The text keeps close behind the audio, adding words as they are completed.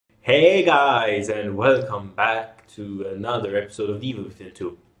Hey guys, and welcome back to another episode of Evil Within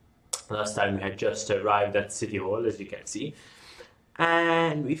 2. Last time we had just arrived at City Hall, as you can see,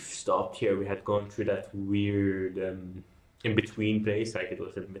 and we've stopped here. We had gone through that weird in between place, like it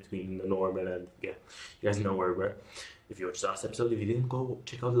was in between the normal and yeah, you guys know where we were. If you watched the last episode, if you didn't, go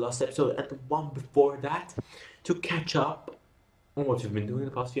check out the last episode and the one before that to catch up on what we've been doing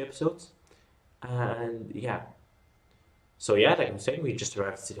the past few episodes. And yeah, so yeah, like I'm saying, we just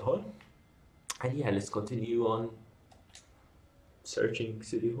arrived at City Hall. And yeah, let's continue on searching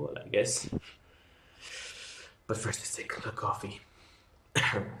City Hall, I guess. But first, let's take a cup of coffee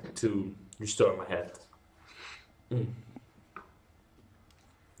to restore my health. Mm.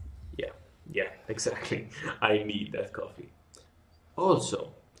 Yeah, yeah, exactly. I need that coffee.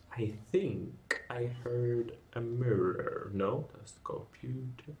 Also, I think I heard a mirror. No, that's the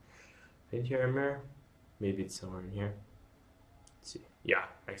computer. Didn't hear a mirror? Maybe it's somewhere in here. Let's see. Yeah,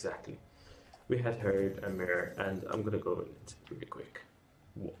 exactly. We had heard a mirror, and I'm gonna go into it really quick.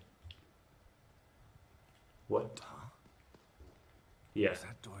 What? Huh? Yeah, Was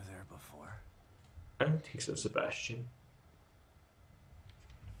that door there before? I don't think so, Sebastian.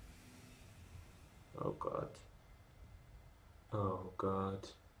 Oh god. Oh god.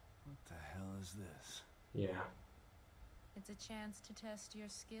 What the hell is this? Yeah. It's a chance to test your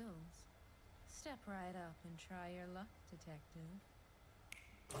skills. Step right up and try your luck, detective.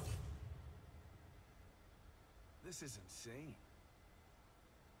 This is insane.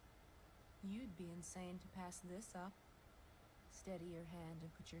 You'd be insane to pass this up. Steady your hand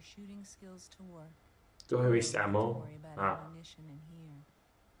and put your shooting skills to work. Do I waste Don't ammo? worry about Ah. ammunition in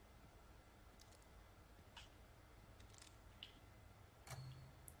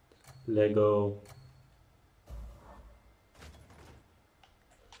here. Lego.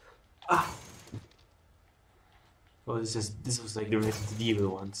 Ah! Oh, this was like the Resident Evil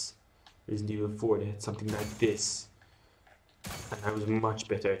ones. Resident Evil 4, they had something like this. And I was much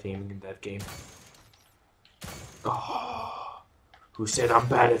better at aiming in that game. Oh, who said I'm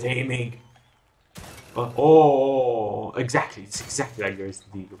bad at aiming? Exactly. It's exactly like the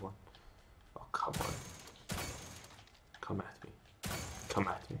Resident Evil one. Oh, come on. Come at me. Come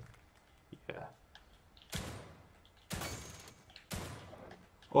at me. Yeah.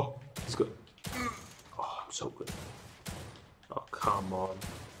 Oh, he's good. Oh, I'm so good. Oh, come on.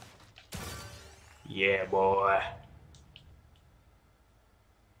 Yeah, boy.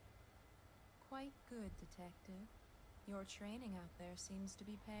 Quite good, detective. Your training out there seems to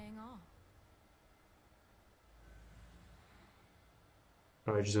be paying off.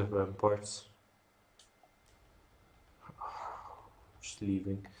 I just got weapon parts. Just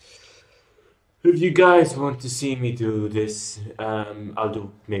leaving. If you guys want to see me do this, I'll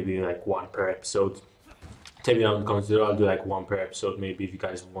do maybe like one per episode. Tell me down in the comments, I'll do like one per episode maybe if you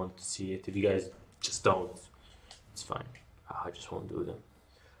guys want to see it. If you guys just don't, it's fine. I just won't do them.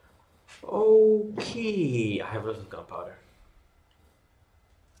 Okay, I have a lot of gunpowder.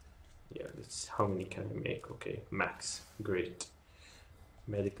 Yeah, that's how many can I make? Okay, max. Great.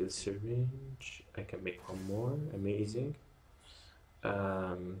 Medical syringe. I can make one more. Amazing.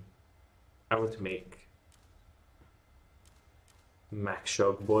 I want to make max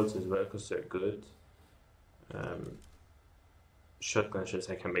shock bolts as well because they're good. Shotgun shells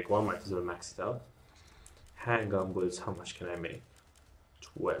I can make one, might as well max it out. Handgun bullets, how much can I make?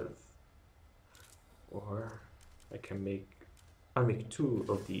 12. Or I'll make 2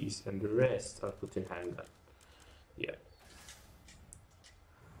 of these and the rest I'll put in handgun. Yeah.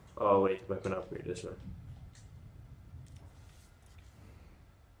 Oh wait, weapon upgrade as well.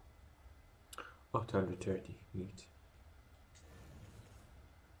 Up to 130, neat.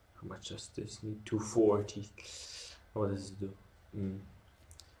 How much does this need? 240. What does it do?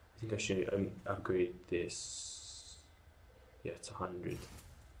 I think I should upgrade this. Yeah, it's 100.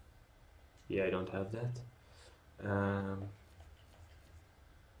 Yeah, I don't have that.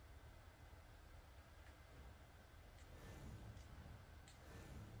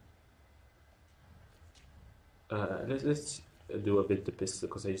 Let's do a bit the pistol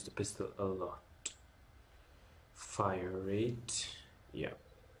because I use the pistol a lot. Fire rate, yeah,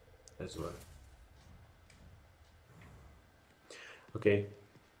 as well. Okay,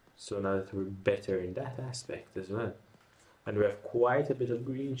 so now that we're better in that aspect as well. And we have quite a bit of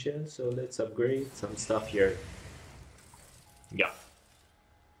green shells, so let's upgrade some stuff here. Yeah.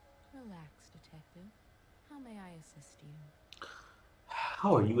 Relax, detective. How may I assist you?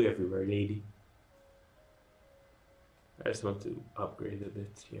 How are you everywhere, lady? I just want to upgrade a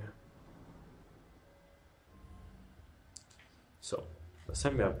bit here. So, last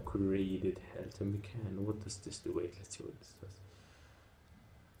time we upgraded health and we can. What does this do? Wait, let's see what this does.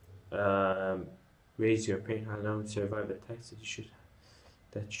 Um, raise your pain allowance, survive attacks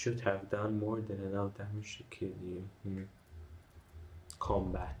that should have done more than enough damage to kill you.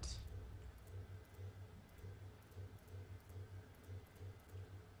 Combat.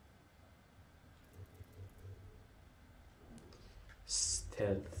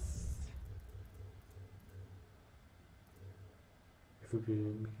 Stealth.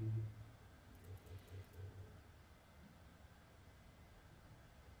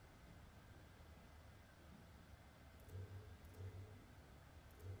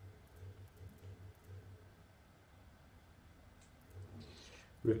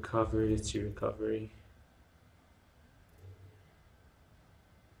 Recovery, let's see recovery.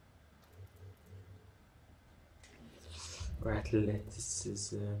 Or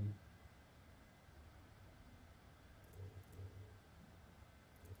athleticism.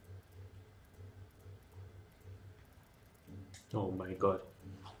 Oh my god.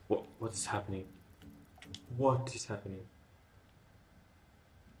 What is happening? What is happening?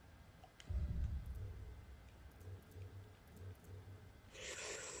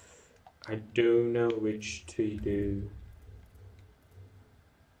 I don't know which to do.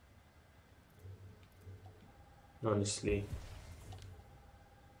 Honestly.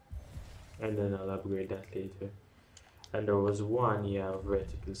 And then I'll upgrade that later. And there was one, yeah,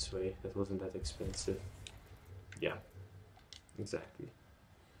 vertical sway. That wasn't that expensive. Yeah, exactly.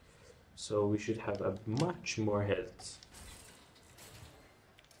 So we should have a much more health.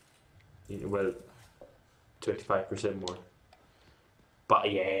 Well, 25% more.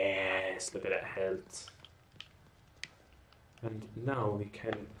 But yes, look at that health. And now we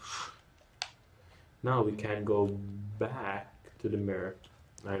can go back to the mirror.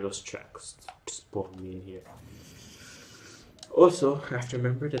 I lost track. Spawn me in here. Also, I have to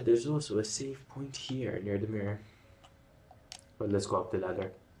remember that there's also a save point here near the mirror. Well, let's go up the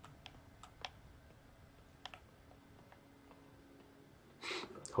ladder.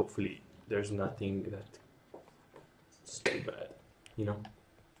 Hopefully there's nothing that's too bad, you know.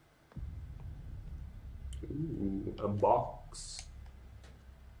 Ooh, a box.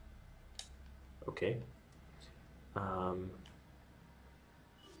 Okay.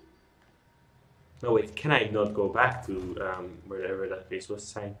 No wait, can I not go back to wherever that place was?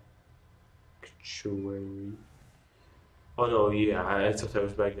 Sanctuary. Oh no, yeah, I thought I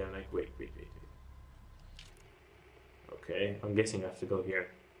was back there. Like, wait. Okay, I'm guessing I have to go here.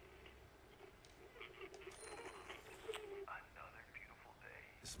 Another beautiful day.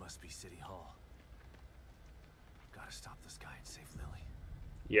 This must be City Hall. Gotta stop this guy and save Lilly.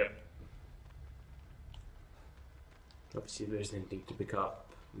 Yep. Obviously, if there's anything to pick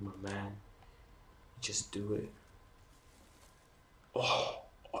up, my man, just do it. Oh,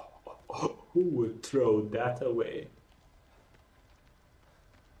 who would throw that away?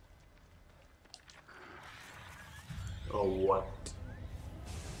 Oh, what?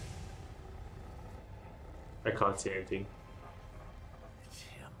 I can't see anything. It's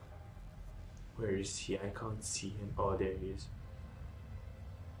him. Where is he? I can't see him. Oh, there he is.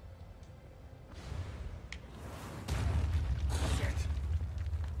 Shit.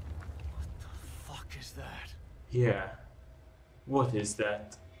 What the fuck is that? Yeah. What is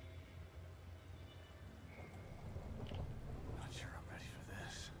that? Not sure I'm ready for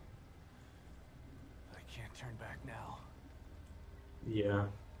this. I can't turn back now. Yeah.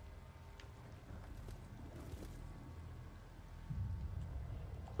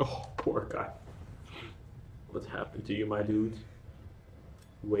 Oh, poor guy. What happened to you, my dude?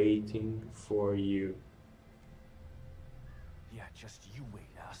 Waiting for you. Yeah, just you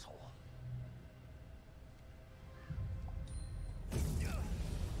wait, asshole.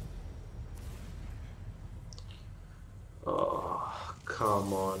 Oh,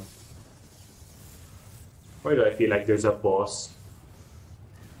 come on. Why do I feel like there's a boss?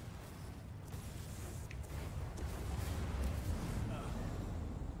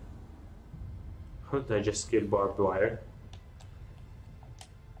 How did I just kill barbed wire?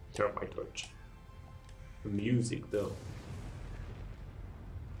 Turn my torch. Music though.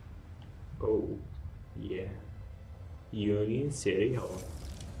 Oh, yeah. Union City Hall.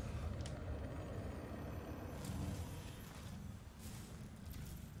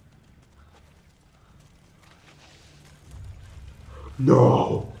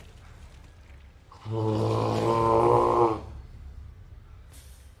 No! Oh.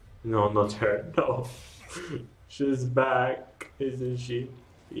 No, not her. No. She's back, isn't she?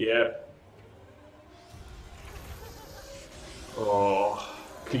 Yep. Oh,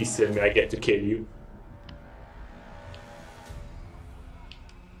 please tell me I get to kill you.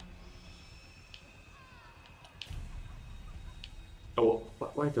 Oh,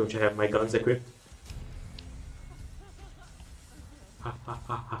 why don't you have my guns equipped?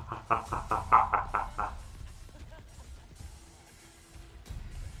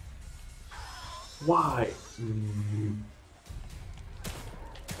 Why?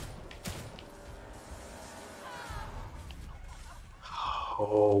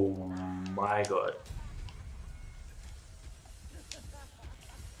 Oh my god.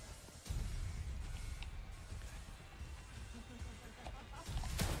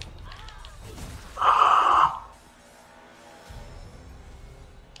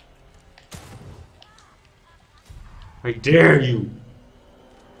 I dare you!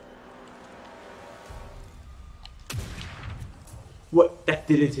 What? That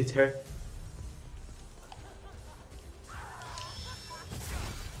didn't hit her?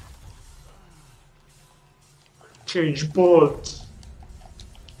 Change bolt!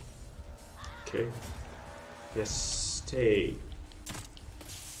 Okay. Yes, stay.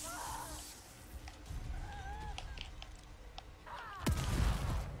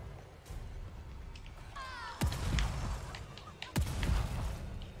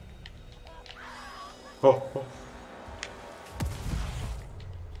 Oh, oh.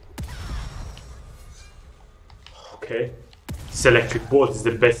 Okay. This electric bolt is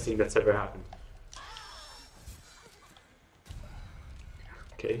the best thing that's ever happened.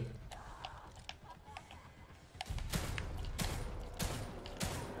 Okay.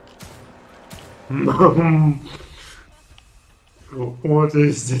 What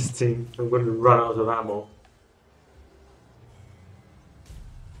is this thing? I'm going to run out of ammo.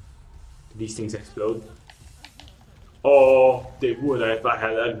 Do these things explode? Oh, they would if I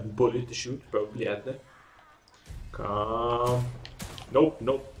had a bullet to shoot. Probably had them. Come. Nope,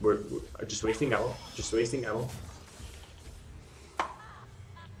 nope. We're just wasting ammo. Just wasting ammo.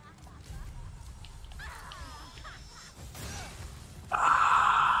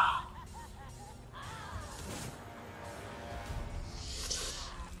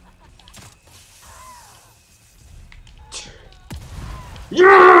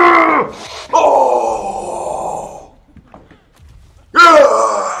 Yeah! Oh!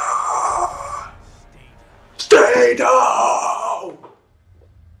 Yeah! Stay down!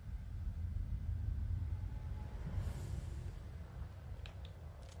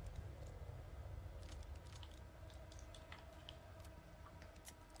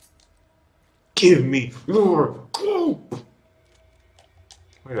 Give me your goop!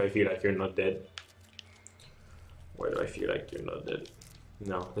 Why do I feel like you're not dead? Why do I feel like you're not dead?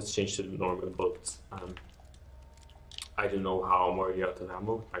 No, let's change to the normal bullets. I don't know how I'm already out of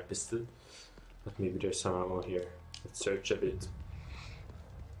ammo with my pistol, but maybe there's some ammo here. Let's search a bit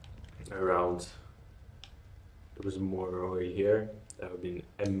around. There was more over here. That would have been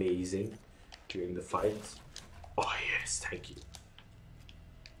amazing during the fight. Oh yes, thank you.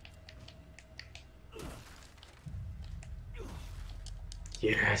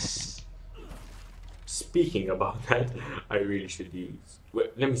 Yes. Speaking about that, I really should use.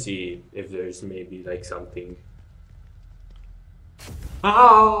 Wait, let me see if there's maybe like something.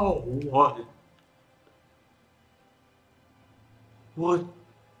 Oh, what? What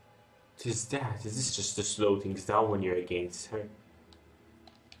is that? Is this just to slow things down when you're against her?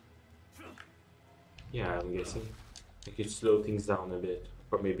 Yeah, I'm guessing. I could slow things down a bit,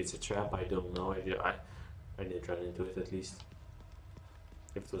 or maybe it's a trap. I don't know. I didn't run into it at least.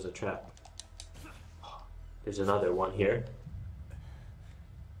 If it was a trap. There's another one here.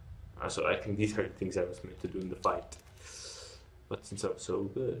 So I think these are the things I was meant to do in the fight. But since I'm so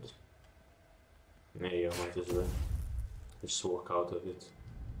good, there you go, might as well just walk out of it.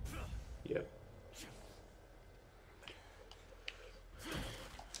 Yep.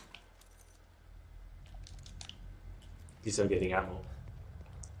 At least I'm getting ammo.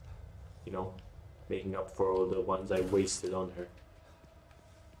 You know, making up for all the ones I wasted on her.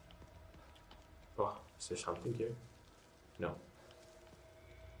 Oh, is there something here? No.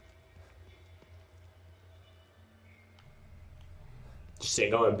 Just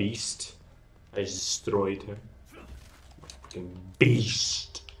saying I'm a beast. I just destroyed her. Fucking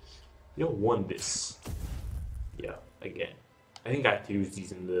beast. You don't want this. Yeah, again. I think I had to use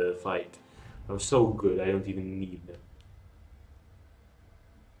these in the fight. I'm so good, I don't even need them.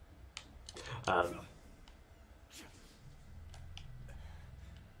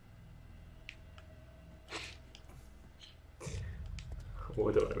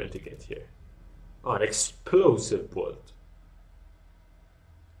 What do I meant to get here? Oh, an explosive bolt.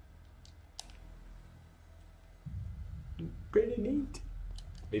 Pretty neat.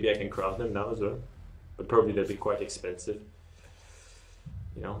 Maybe I can craft them now as well. But probably they'll be quite expensive.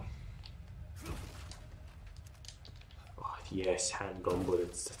 You know? Oh, Yes, handgun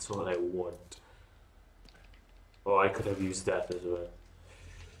bullets. That's all I want. Oh, I could have used that as well.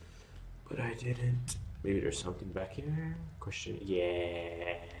 But I didn't. Maybe there's something back here? Question.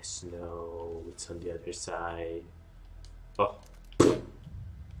 Yes, no, it's on the other side. Oh.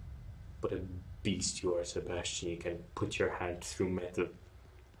 What a beast you are, Sebastian. You can put your hand through metal.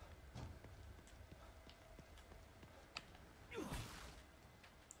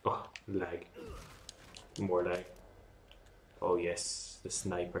 Oh, lag. More lag. Oh yes, the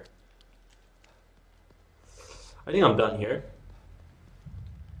sniper. I think I'm done here.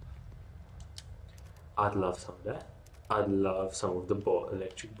 I'd love some of that. I'd love some of the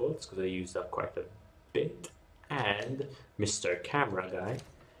electric bolts because I used up quite a bit. And Mr. Camera Guy,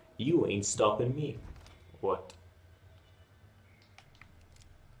 you ain't stopping me. What?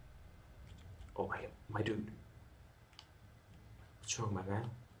 Oh my dude. What's wrong, my man?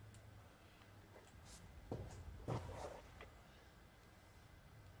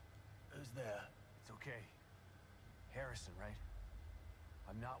 Who's there? It's okay. Harrison, right?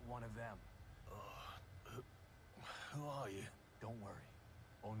 I'm not one of them. Who are you? Don't worry.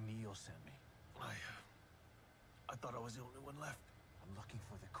 O'Neill sent me. I thought I was the only one left. I'm looking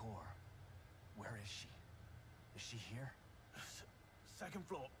for the core. Where is she? Is she here? Second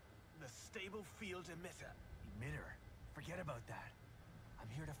floor. The stable field emitter. Emitter? Forget about that. I'm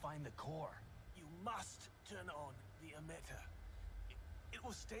here to find the core. You must turn on the emitter. It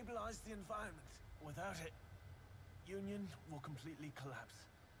will stabilize the environment. Without it, Union will completely collapse.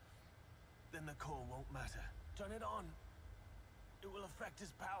 Then the core won't matter. Turn it on. It will affect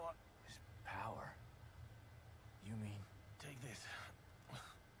his power. His power? You mean? Take this.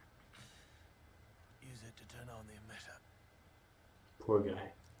 Use it to turn on the emitter. Poor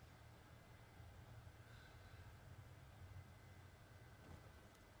guy.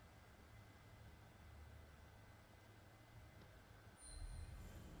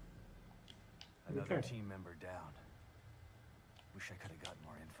 Another Okay. team member down. Wish I could have gotten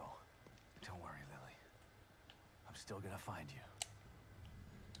more info. Don't worry, Lilly. I'm still gonna find you.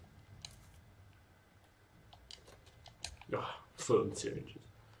 Ah, full syringes.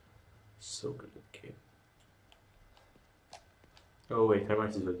 So good at the game. Oh wait, I might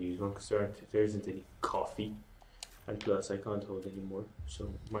as well use one because there isn't any coffee. And plus I can't hold anymore.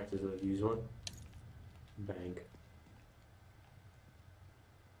 So might as well use one. Bang.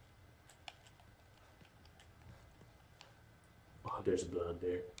 Oh, there's blood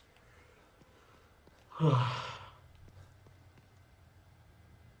there.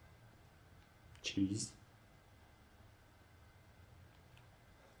 Cheese.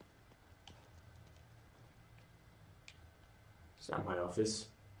 Is that my office?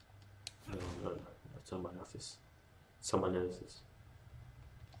 No, that's not my office. Someone else's.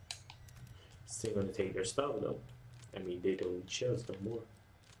 Still gonna take their stuff though. I mean, they don't need shells no more.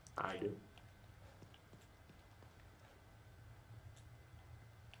 I do.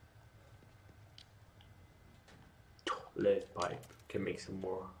 Lead pipe. Can make some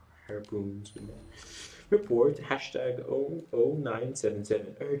more harpoons with that. Report hashtag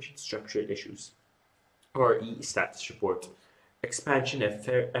 00977 urgent structural issues. RE status report. Expansion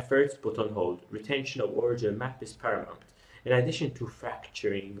efforts put on hold. Retention of original map is paramount. In addition to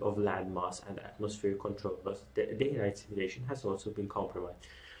fracturing of landmass and atmosphere controllers, the day-night simulation has also been compromised.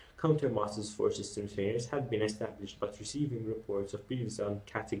 Countermasses for systems failures have been established, but receiving reports of previously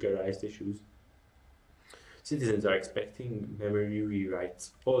uncategorized issues. Citizens are expecting memory rewrites,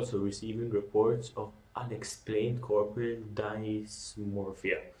 also receiving reports of unexplained corporal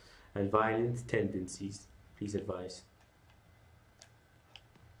dysmorphia and violent tendencies. Please advise.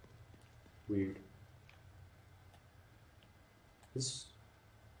 Weird. This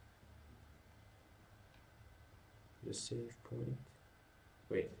the save point.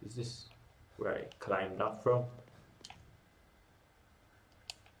 Wait, is this where I climbed up from?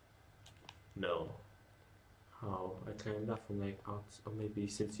 No. How? I climbed up from like out, or maybe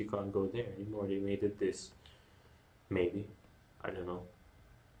since you can't go there anymore, they made it this. Maybe. I don't know.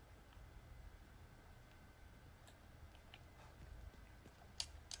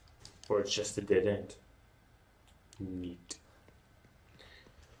 Or it's just a dead end. Neat.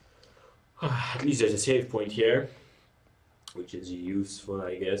 At least there's a save point here, which is useful,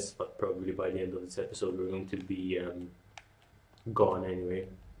 I guess, but probably by the end of this episode we're going to be gone anyway.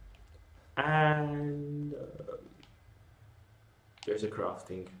 And there's a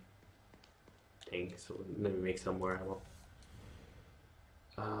crafting thing, so let me make some more ammo.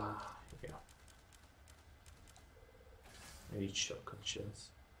 Yeah. I need shotgun shells.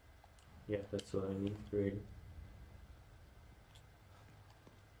 Yeah, that's what I need, really.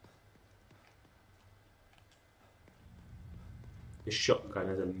 The shotgun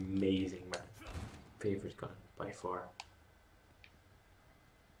is amazing, man. Favorite gun by far.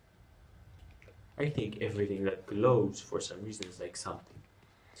 I think everything that glows for some reason is like something.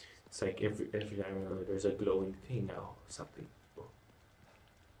 It's like every time there's a glowing thing now, something.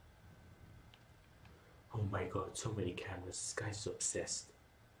 Oh my god, so many cameras. This guy's obsessed.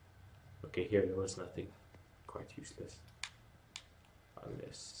 Okay, here there was nothing. Quite useless.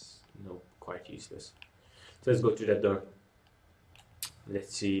 Unless, no, quite useless. So let's go to that door.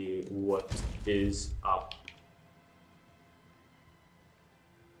 Let's see what is up.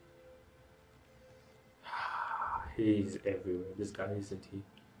 He's everywhere. This guy, isn't he?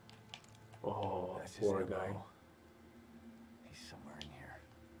 Oh, That's his poor MO. guy. He's somewhere in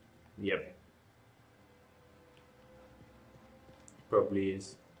here. Yep. Probably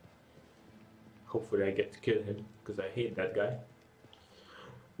is. Hopefully I get to kill him, because I hate that guy.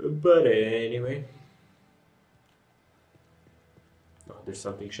 But anyway. Oh, there's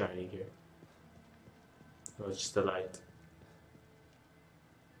something shining here. Oh, it's just a light.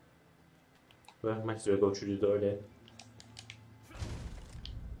 Well, might as well go through the door then.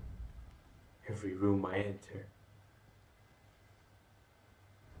 Every room I enter.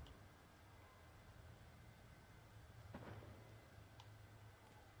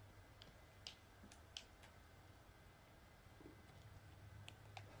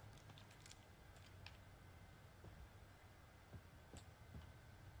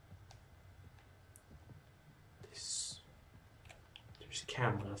 There's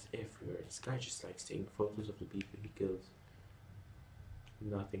cameras everywhere. This guy just likes taking photos of the people he kills.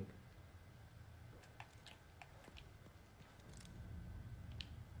 Nothing.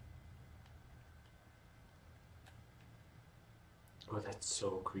 Oh, that's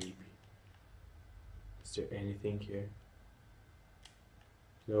so creepy. Is there anything here?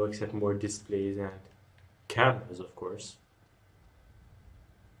 No, except more displays and cameras, of course.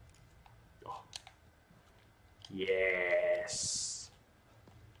 Oh. Yes.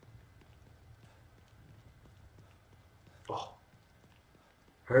 Oh.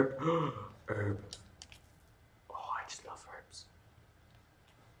 Herb. Herb. Oh, I just love herbs.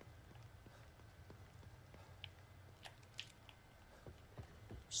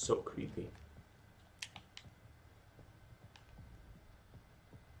 So creepy.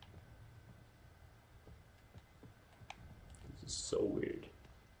 This is so weird.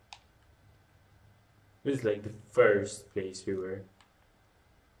 This is like the first place we were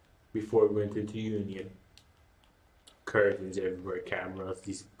before we went into Union. Curtains everywhere, cameras,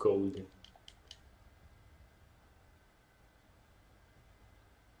 these golden.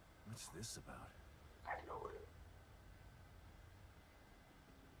 What's this about? I have no clue.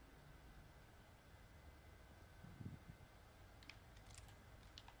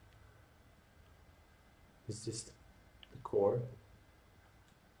 Is this the core?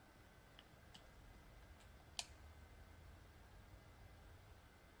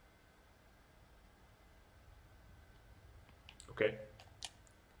 Okay.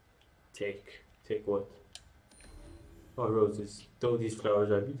 Take what? Oh, roses. Though these flowers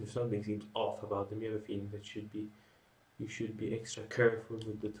are beautiful, something seems off about them. You have a feeling that you should be extra careful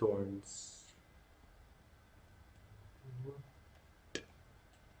with the thorns.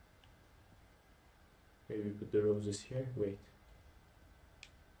 Maybe put the roses here. Wait.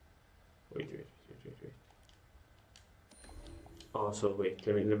 Wait. Also, wait.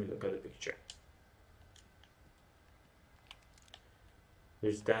 Let me look at the picture.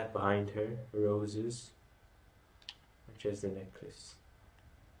 There's that behind her, roses, which is the necklace.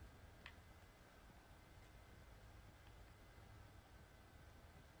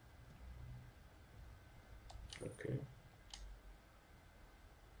 Okay.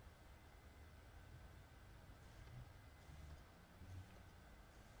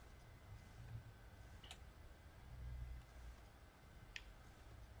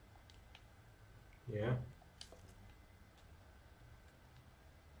 Yeah.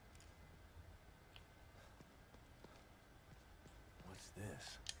 What's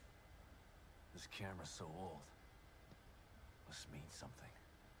this? This camera's so old. Must mean something.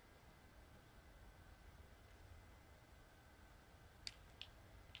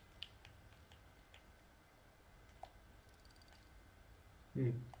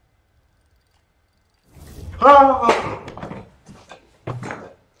 Ah!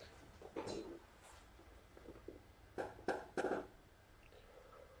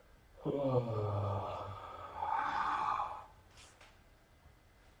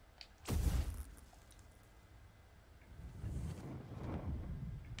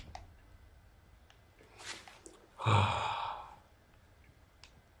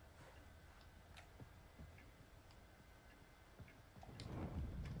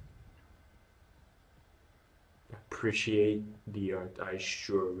 appreciate the art. I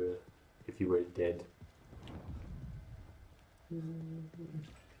sure will if you were dead.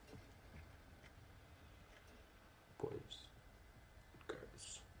 Boys,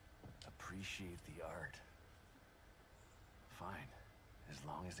 girls. Appreciate the art. Fine. As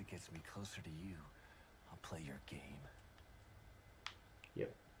long as it gets me closer to you, I'll play your game.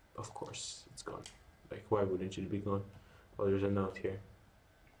 Yep, of course, it's gone. Like, why wouldn't it be gone? Oh, there's a note here.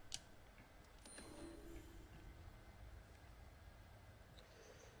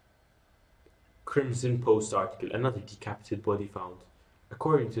 Crimson Post article, another decapitated body found.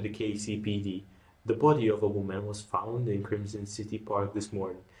 According to the KCPD, the body of a woman was found in Crimson City Park this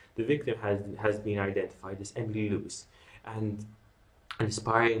morning. The victim has been identified as Emily Lewis, and an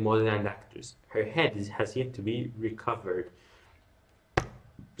aspiring model and actress. Her head has yet to be recovered.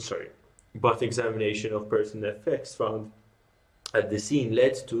 But examination of personal effects found at the scene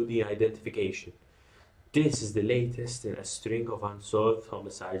led to the identification. This is the latest in a string of unsolved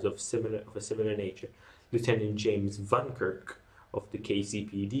homicides of a similar nature. Lieutenant James Van Kirk of the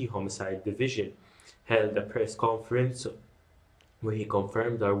KCPD Homicide Division held a press conference where he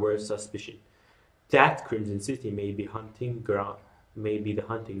confirmed our worst suspicion. That Crimson City may be the hunting ground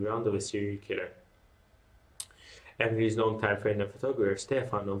of a serial killer. Emily's longtime friend and photographer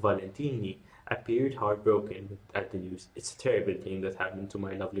Stefano Valentini appeared heartbroken at the news. It's a terrible thing that happened to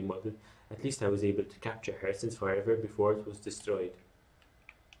my lovely model. At least I was able to capture her since forever before it was destroyed.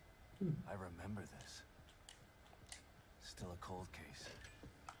 I remember this. Still a cold case.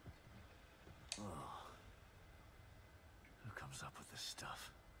 Oh. Who comes up with this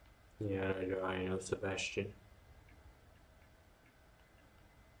stuff? Yeah, I know, Sebastian.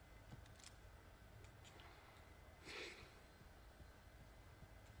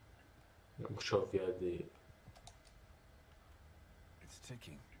 I'm sure if you had the... It's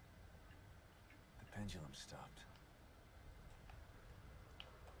ticking. The pendulum stopped.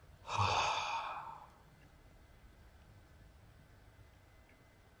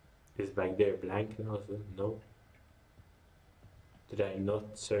 Is back there blank now? No. Did I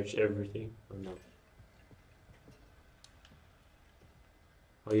not search everything? Or no?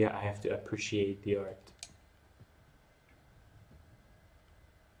 Oh yeah, I have to appreciate the art.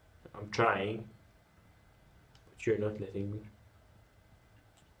 I'm trying, but you're not letting me.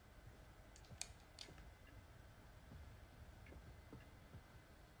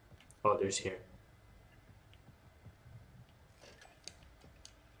 Oh, there's here.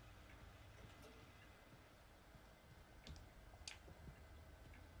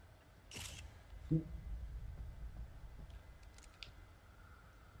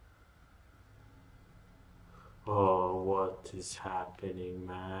 Oh, what is happening,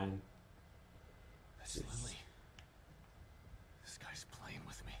 man? That's Lilly. This guy's playing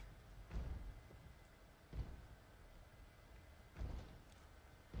with me.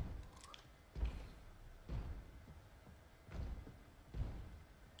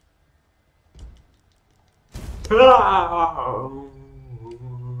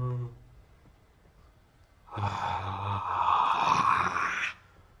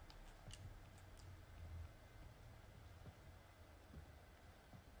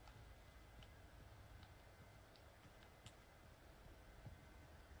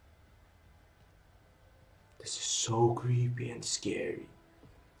 This is so creepy and scary.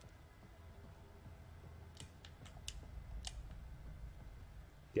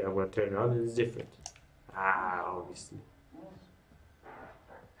 Yeah, I'm gonna turn around and it's different. Obviously.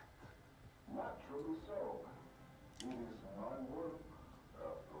 Naturally so. It is my work,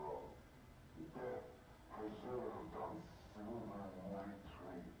 after all. Death preserved on silver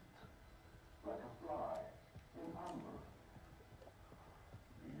nitrate. Like a fly in amber.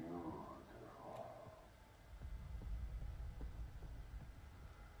 Beautiful.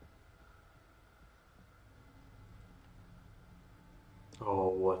 Oh,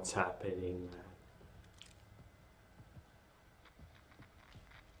 what's happening, man?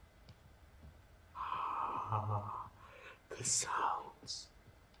 The sounds.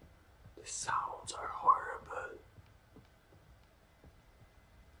 The sounds are horrible.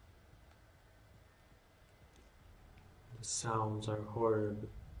 The sounds are horrible.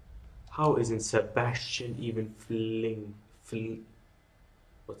 How isn't Sebastian even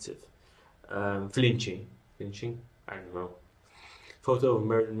what's it? Flinching? Flinching? I don't know. Photo of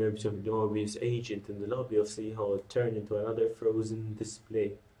murdered members of the Morbius agent in the lobby of City Hall turned into another frozen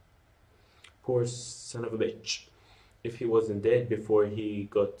display. Poor son of a bitch. If he wasn't dead before he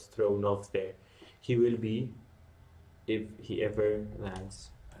got thrown off there, he will be if he ever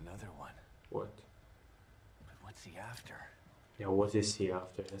lands. Another one. What? But what's he after? Yeah, what is he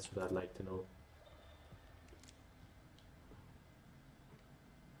after? That's what I'd like to know.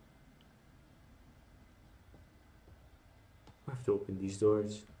 have to open these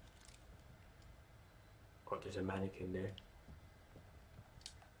doors. Oh, there's a mannequin there.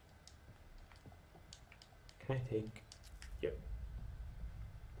 Can I take? Yep.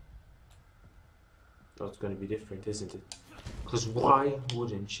 That's gonna be different, isn't it? Because why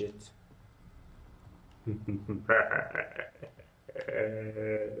wouldn't shit? This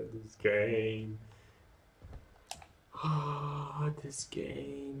game. This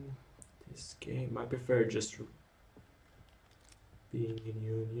game. This game. I prefer just being in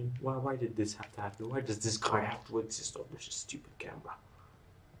Union. Why did this have to happen? Why does this guy have to exist on this stupid camera?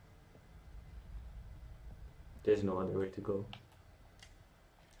 There's no other way to go.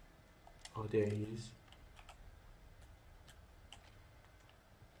 Oh, there he is.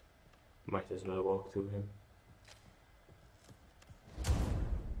 Might as well walk to him.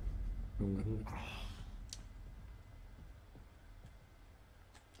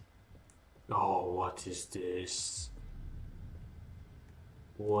 Oh, what is this?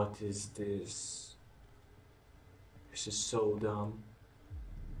 What is this? This is so dumb.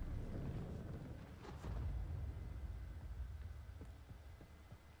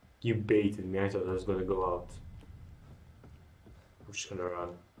 You baited me. I thought I was gonna go out. I'm just gonna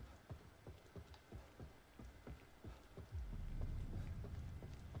run.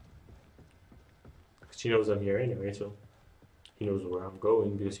 She knows I'm here anyway, so he knows where I'm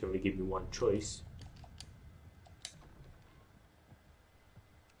going because he only gave me one choice.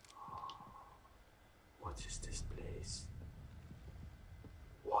 What is this place?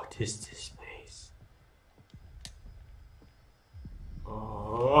 What is this place?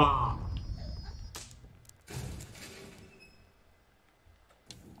 Oh.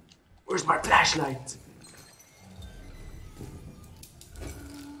 Where's my flashlight?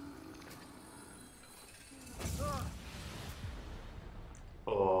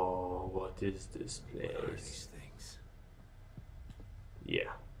 Oh, what is this place? What are these things?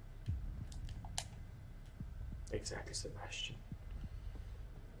 Yeah. Exactly, Sebastian.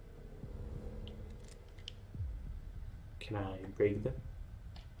 Can I break them?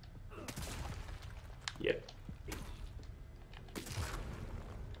 Yep.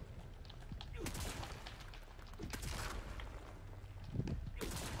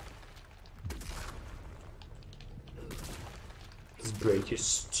 Just break your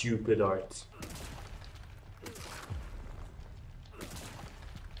stupid art.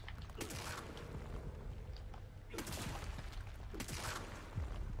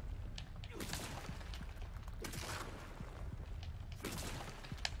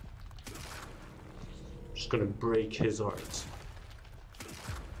 Just gonna break his art.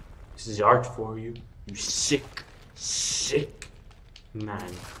 This is art for you, you sick, sick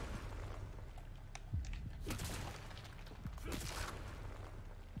man.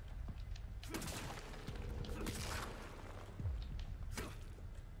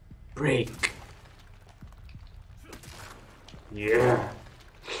 Break. Yeah.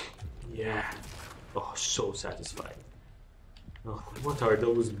 Yeah. Oh, so satisfying. Oh, what are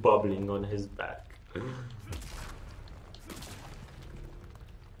those bubbling on his back?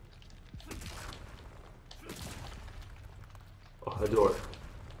 Oh, a door.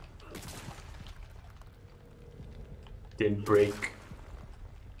 Didn't break.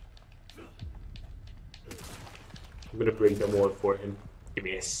 I'm gonna break them all for him. Give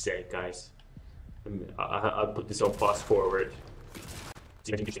me a sec, guys. I'll put this on fast forward.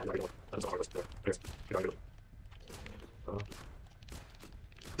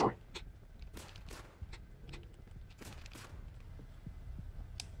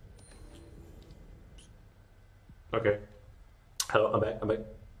 Okay. Hello, I'm back.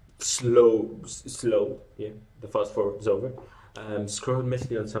 Slow. Yeah, the fast forward is over. Scrolled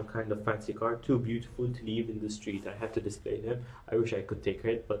messily on some kind of fancy car, too beautiful to leave in the street. I have to display them. I wish I could take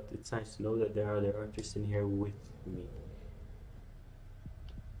credit, but it's nice to know that there are other artists in here with me.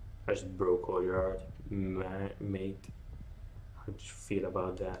 I just broke all your art, mate. How'd you feel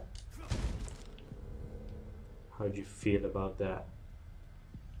about that? How'd you feel about that?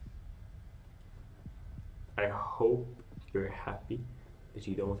 I hope you're happy that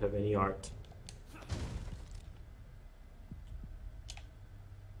you don't have any art.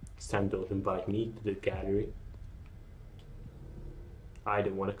 This time don't invite me to the gallery. I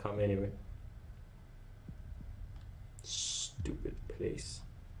didn't want to come anyway. Stupid place.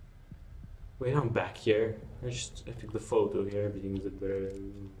 Wait, I'm back here. I took the photo here. Everything's a bit.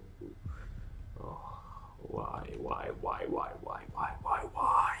 Oh, why?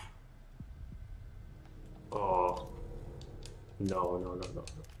 Oh, no.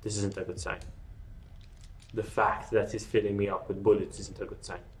 This isn't a good sign. The fact that he's filling me up with bullets isn't a good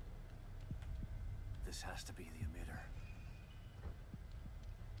sign. This has to be the emitter.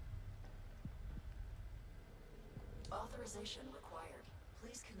 Authorization required.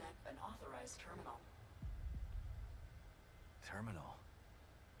 Please connect an authorized terminal. Terminal?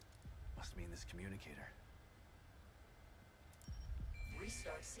 Must mean this communicator.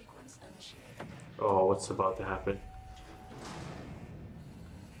 Restart sequence initiated. Oh, what's about to happen?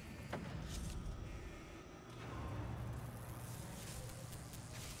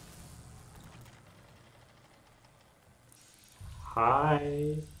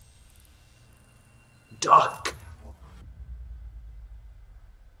 Hi. Duck.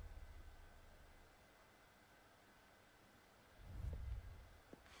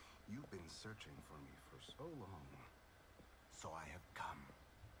 You've been searching for me for so long. So I have come.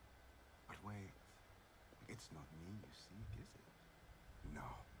 But wait, it's not me you seek, is it? No,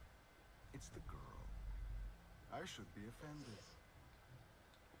 it's the girl. I should be offended.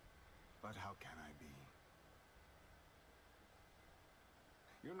 But how can I be?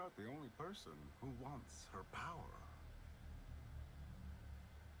 You're not the only person who wants her power.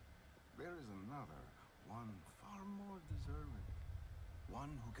 There is another, one far more deserving.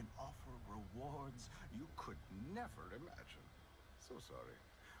 One who can offer rewards you could never imagine. So sorry,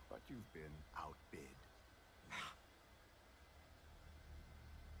 but you've been outbid.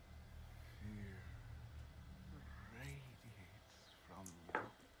 Fear radiates from you.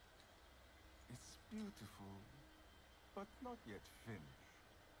 It's beautiful, but not yet finished.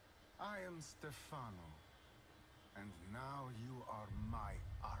 I am Stefano, and now you are my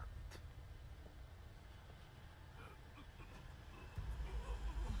art.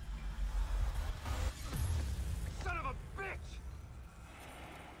 Son of a bitch!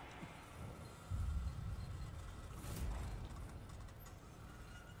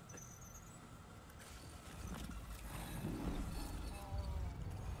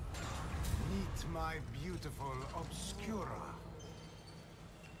 Meet my beautiful Obscura.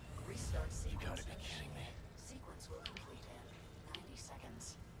 Restart sequence. You gotta be kidding me. Sequence will complete in 90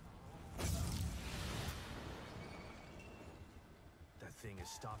 seconds. That thing is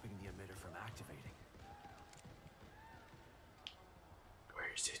stopping the emitter from activating. Where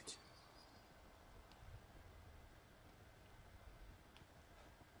is it?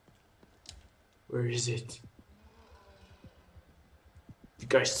 Where is it? You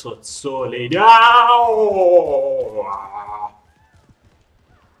guys thought so late. Ow!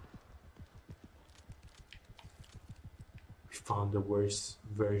 We found the worst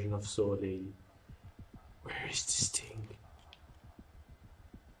version of Soul Lady. Where is this thing?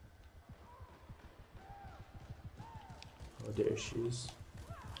 Oh, there she is.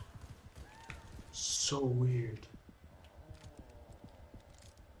 So weird.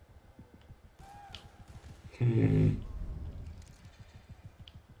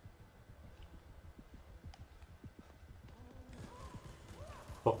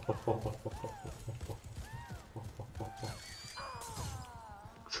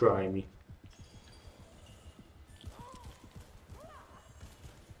 Try me.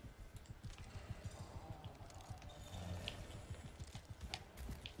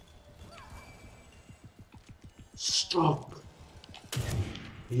 Stop.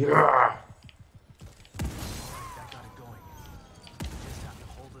 Yeah. That got it going. Just have to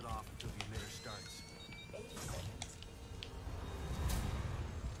hold it off until the emitter starts. 80 seconds.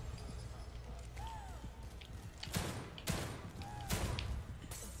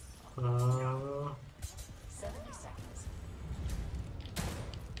 Uh, 70 seconds.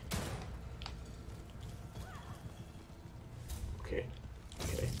 okay.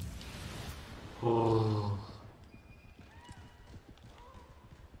 Okay. Oh.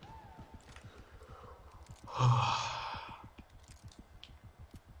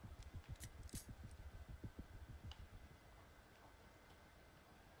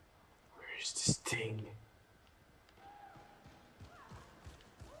 Where's this thing?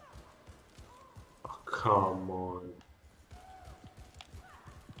 Oh, come on.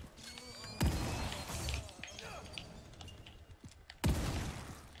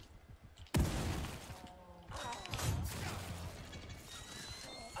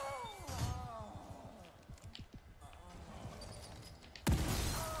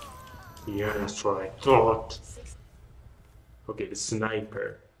 Yeah, that's what I thought. Okay, the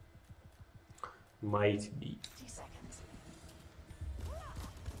sniper might be 60 seconds.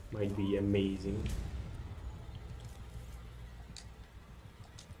 amazing.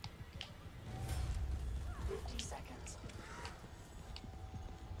 Seconds.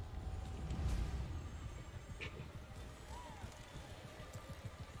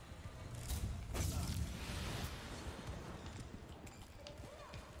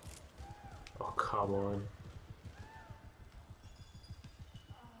 Oh, come on.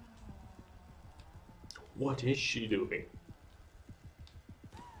 What is she doing?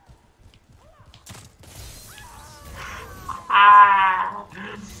 Ah!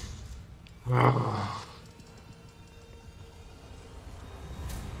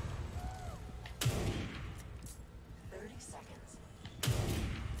 30 seconds.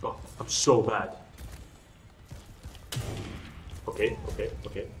 Oh, I'm so bad. Okay.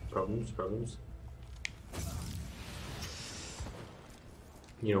 Problems.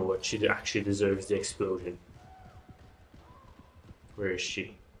 You know what? She actually deserves the explosion. Where is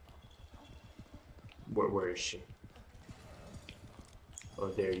she? Where is she? Oh,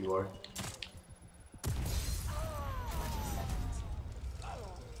 there you are.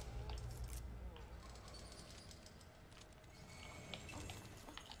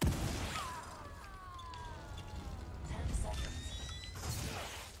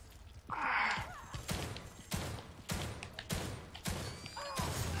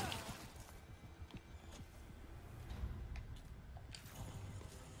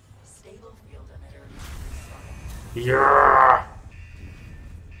 Stable field emitter. Yeah!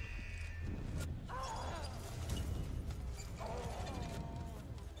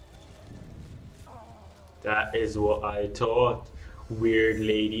 That is what I thought, weird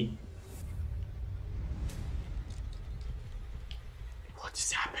lady. What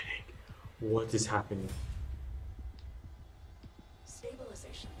is happening? What is happening?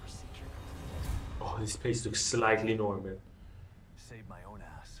 Stabilization procedure completed. Oh, this place looks slightly normal. Saved my own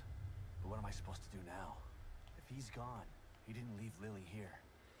ass. But what am I supposed to do now? If he's gone, he didn't leave Lilly here.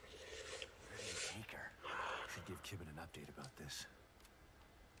 Where did he take her? Should give Kibbet an update about this.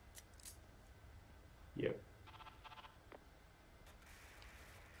 Yep.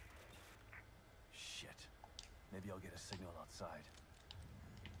 Shit. Maybe I'll get a signal outside.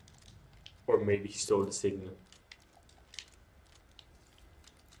 Or maybe he stole the signal.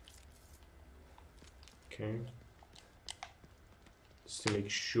 Okay. Just to make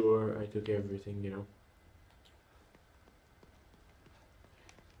sure I took everything, you know.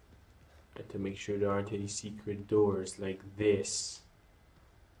 And to make sure there aren't any secret doors like this.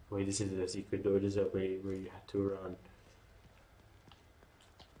 Wait, this isn't a secret door, this is a way where you had to run.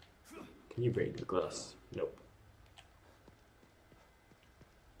 Can you break the glass? Nope.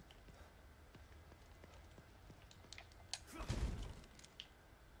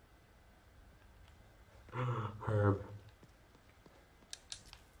 Herb.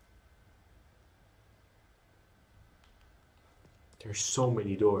 There's so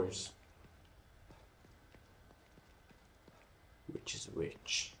many doors. Which is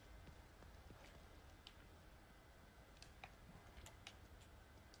which?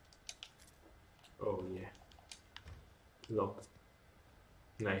 Oh yeah. Locked.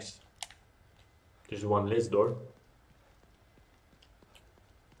 Nice. There's one less door.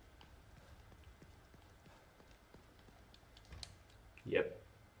 Yep.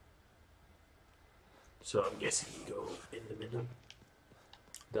 So I'm guessing you go in the middle.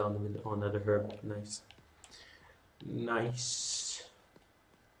 Down the middle. Oh, another herb. Nice. Nice.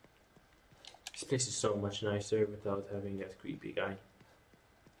 This place is so much nicer without having that creepy guy.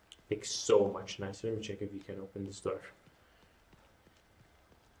 Like, so much nicer. Let me check if you can open this door.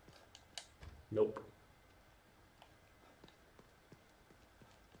 Nope.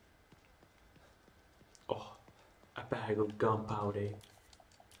 Oh, a bag of gunpowder.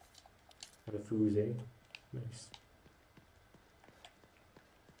 And a fuse, eh? Nice.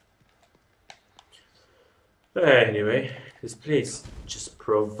 Anyway, this place just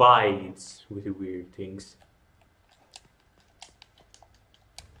provides with weird things.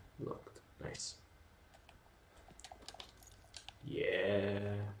 Locked. Nice.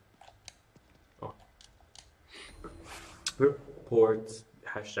 Yeah. Oh. Report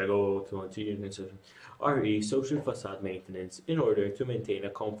hashtag 002 units of RE social facade maintenance in order to maintain a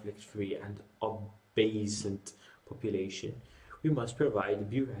conflict-free and obeisant population. We must provide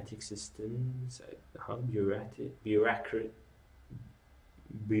bureaucratic systems,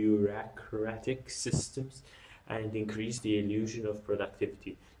 bureaucratic systems, and increase the illusion of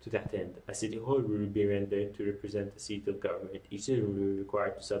productivity. To that end, a city hall will be rendered to represent the seat of government. Each city will be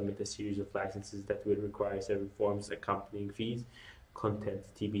required to submit a series of licenses that will require several forms accompanying fees, content,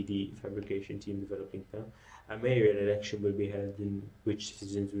 TBD, fabrication, team developing plan. A mayoral election will be held in which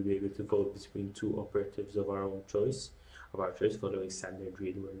citizens will be able to vote between two operatives of our choice, following standard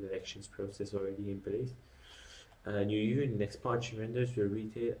real-world elections process already in place. New union expansion vendors will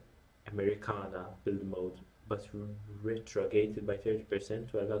retail Americana build mode, but retrograde by 30%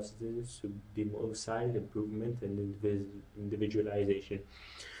 to allow citizens to demo style improvement and individualization.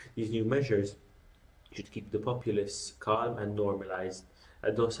 These new measures should keep the populace calm and normalized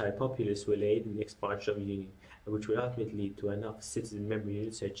A docile populace will aid in the expansion of the Union, which will ultimately lead to enough citizen member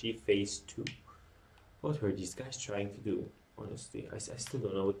units to achieve Phase 2. What were these guys trying to do? Honestly, I still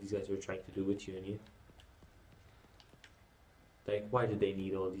don't know what these guys were trying to do with Union. Like, why do they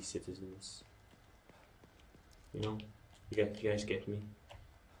need all these citizens? You know? You guys get me?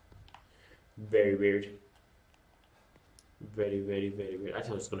 Very weird. Very, very, very weird. I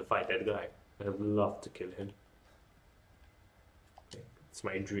thought I was gonna fight that guy. I would love to kill him. Okay. It's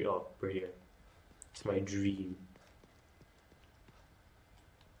my dream. Oh, right here. It's my dream.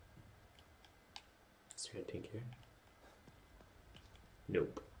 Is there anything here?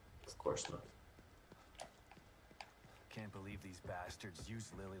 Nope. Of course not. Can't believe these bastards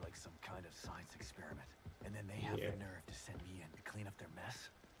used Lilly like some kind of science experiment. And then they have the nerve to send me in to clean up their mess?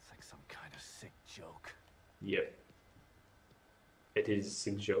 It's like some kind of sick joke. Yep. It is a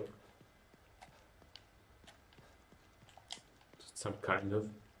sick joke. Some kind of.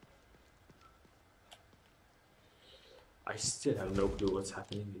 I still have no clue what's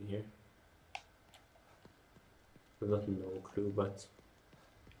happening in here. Well, not no clue, but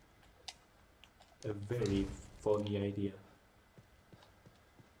a very foggy idea.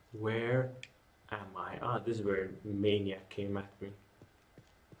 Where am I? Ah, this is where Maniac came at me.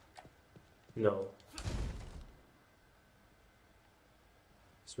 No.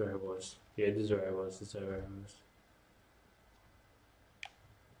 This is where I was. Yeah, this is where I was. This is where I was.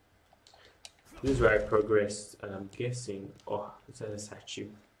 This is where I progressed, and I'm guessing. Oh, is that a statue?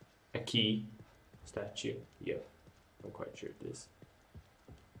 A key statue? Yeah, I'm quite sure it is.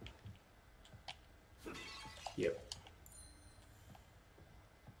 Yep.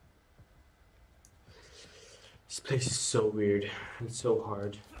 This place is so weird and so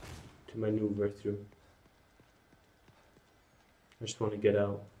hard to maneuver through. I just want to get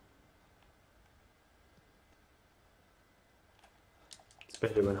out.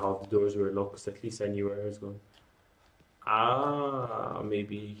 Especially when half the doors were locked, at least I knew where I was going. Ah,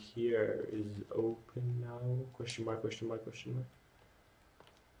 maybe here is open now? Question mark, question mark, question mark.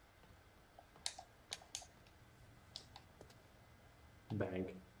 Bang.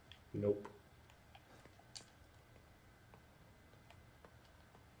 Nope.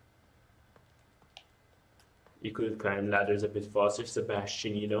 You could climb ladders a bit faster,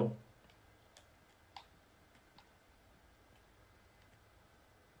 Sebastian, you know?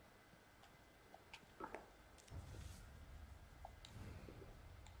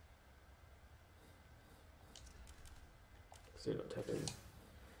 So, don't have any.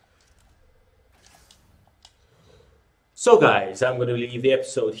 So guys, I'm going to leave the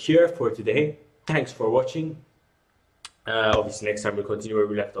episode here for today. Thanks for watching. Obviously next time we'll continue where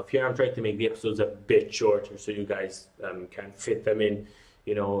we left off here. I'm trying to make the episodes a bit shorter so you guys can fit them in,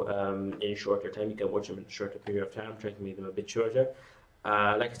 you know, in shorter time. You can watch them in a shorter period of time. I'm trying to make them a bit shorter.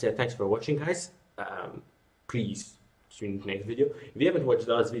 Like I said, thanks for watching, guys. Please tune in to the next video. If you haven't watched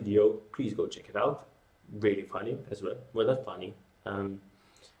the last video, please go check it out. Really funny as well. Well, not funny.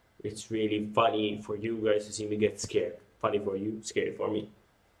 It's really funny for you guys to see me get scared. Funny for you, scary for me.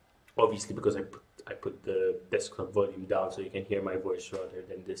 Obviously, because I put the desktop volume down so you can hear my voice rather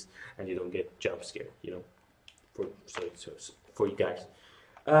than this, and you don't get jump scared, you know. For you guys.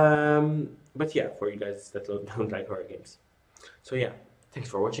 But yeah, for you guys that don't like horror games. So yeah, thanks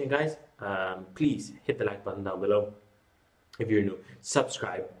for watching, guys. Please hit the like button down below if you're new.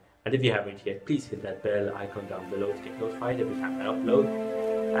 Subscribe, and if you haven't yet, please hit that bell icon down below to get notified every time I upload.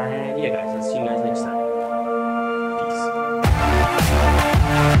 And yeah, guys, I'll see you guys next time.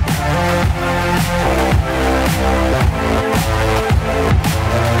 Peace.